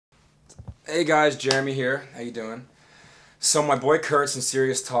Hey guys, Jeremy here. How you doing? So my boy Kurt's in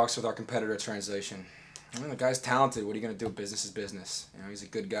serious talks with our competitor Translation. The guy's talented. What are you gonna do? Business is business. He's a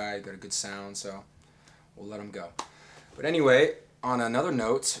good guy, got a good sound, so we'll let him go. But anyway, on another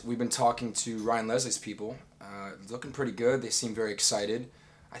note, we've been talking to Ryan Leslie's people. Looking pretty good. They seem very excited.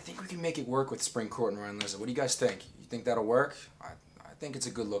 I think we can make it work with Spring Court and Ryan Leslie. What do you guys think? You think that'll work? I think it's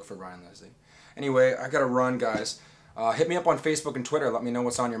a good look for Ryan Leslie. Anyway, I gotta run, guys. Hit me up on Facebook and Twitter. Let me know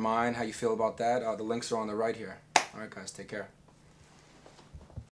what's on your mind, how you feel about that. The links are on the right here. All right, guys, take care.